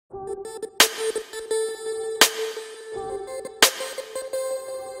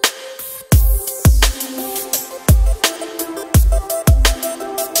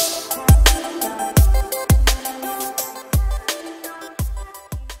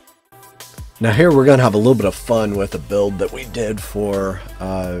Now here we're going to have a little bit of fun with a build that we did for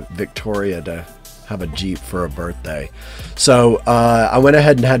Victoria to have a Jeep for a birthday. So I went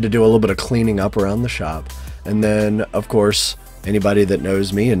ahead and had to do a little bit of cleaning up around the shop. And then, of course, anybody that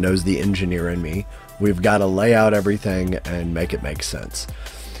knows me and knows the engineer in me, we've got to lay out everything and make it make sense.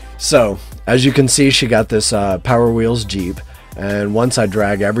 So as you can see, she got this Powerwheels Jeep. And once I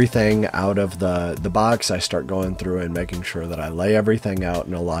drag everything out of the box, I start going through and making sure that I lay everything out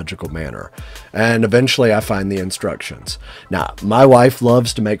in a logical manner. And eventually I find the instructions. Now, my wife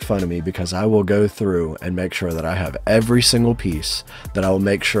loves to make fun of me because I will go through and make sure that I have every single piece, that I will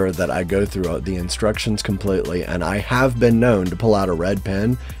make sure that I go through the instructions completely. And I have been known to pull out a red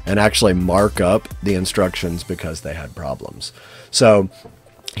pen and actually mark up the instructions because they had problems. So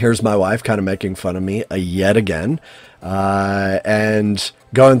here's my wife kind of making fun of me yet again. And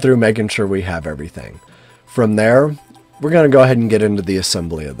going through making sure we have everything. From there, we're going to go ahead and get into the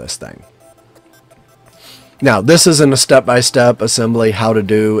assembly of this thing. Now, this isn't a step-by-step assembly, how to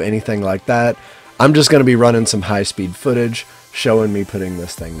do anything like that. I'm just going to be running some high-speed footage showing me putting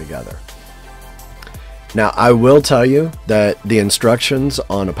this thing together. Now, I will tell you that the instructions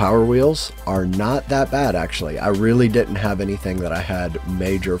on a Powerwheels are not that bad, actually. I really didn't have anything that I had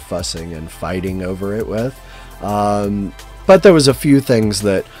major fussing and fighting over it with. But there was a few things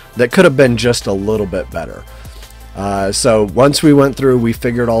that could have been just a little bit better. So once we went through, we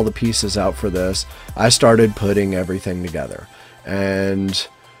figured all the pieces out for this. I started putting everything together. And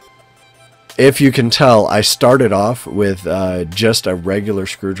if you can tell, I started off with just a regular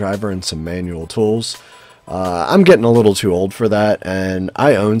screwdriver and some manual tools. I'm getting a little too old for that, and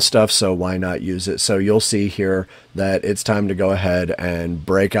I own stuff, so why not use it? So you'll see here that it's time to go ahead and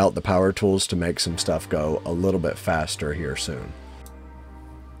break out the power tools to make some stuff go a little bit faster here soon.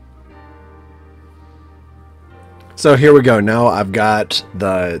 So here we go. Now I've got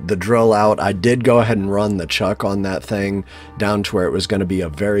the drill out. I did go ahead and run the chuck on that thing down to where it was going to be a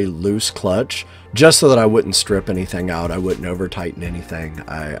very loose clutch, just so that I wouldn't strip anything out. I wouldn't over tighten anything.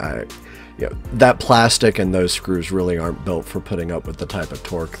 You know, that plastic and those screws really aren't built for putting up with the type of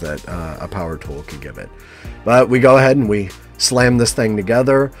torque that a power tool can give it. But we go ahead and we slam this thing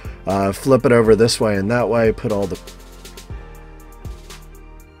together, flip it over this way and that way, put all the...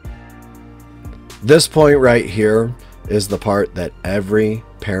 This point right here is the part that every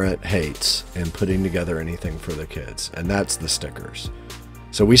parent hates in putting together anything for the kids, and that's the stickers.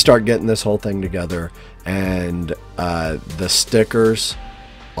 So we start getting this whole thing together, and the stickers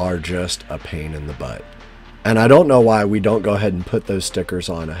are just a pain in the butt. And I don't know why we don't go ahead and put those stickers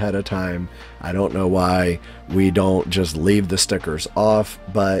on ahead of time. I don't know why we don't just leave the stickers off,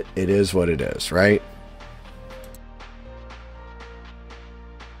 but it is what it is, right?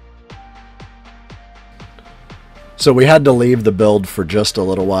 So we had to leave the build for just a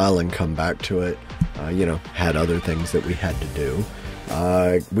little while and come back to it. You know, had other things that we had to do.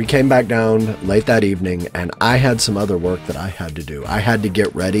 We came back down late that evening, and I had some other work that I had to do. I had to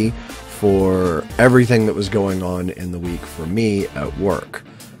get ready for everything that was going on in the week for me at work.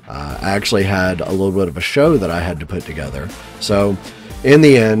 I actually had a little bit of a show that I had to put together. So in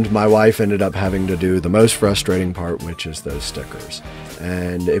the end, my wife ended up having to do the most frustrating part, which is those stickers.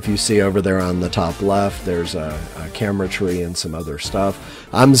 And if you see over there on the top left, there's a camera tree and some other stuff.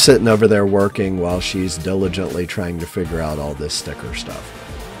 I'm sitting over there working while she's diligently trying to figure out all this sticker stuff.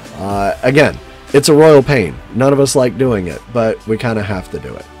 Again, it's a royal pain. None of us like doing it, but we kind of have to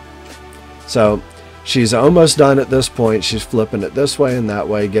do it. So she's almost done at this point. She's flipping it this way and that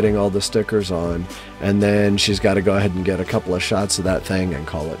way, getting all the stickers on, and then she's got to go ahead and get a couple of shots of that thing and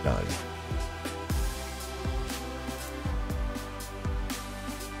call it done.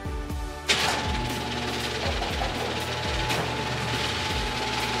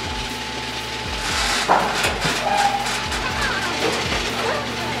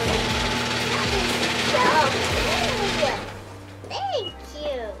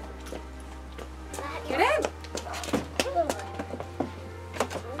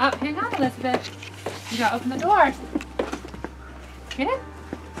 Oh, hang on, Elizabeth. You gotta open the door. Get in.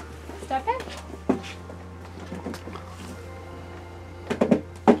 Step in.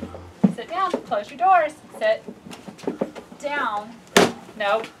 Sit down. Close your doors. Sit down.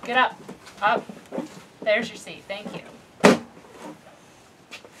 No, get up. Up. There's your seat. Thank you.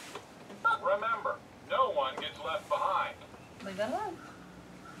 Remember, no one gets left behind. Leave that alone.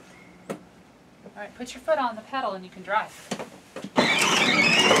 All right, put your foot on the pedal and you can drive.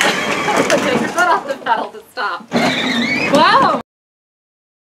 Take your foot off the pedal to stop. Wow.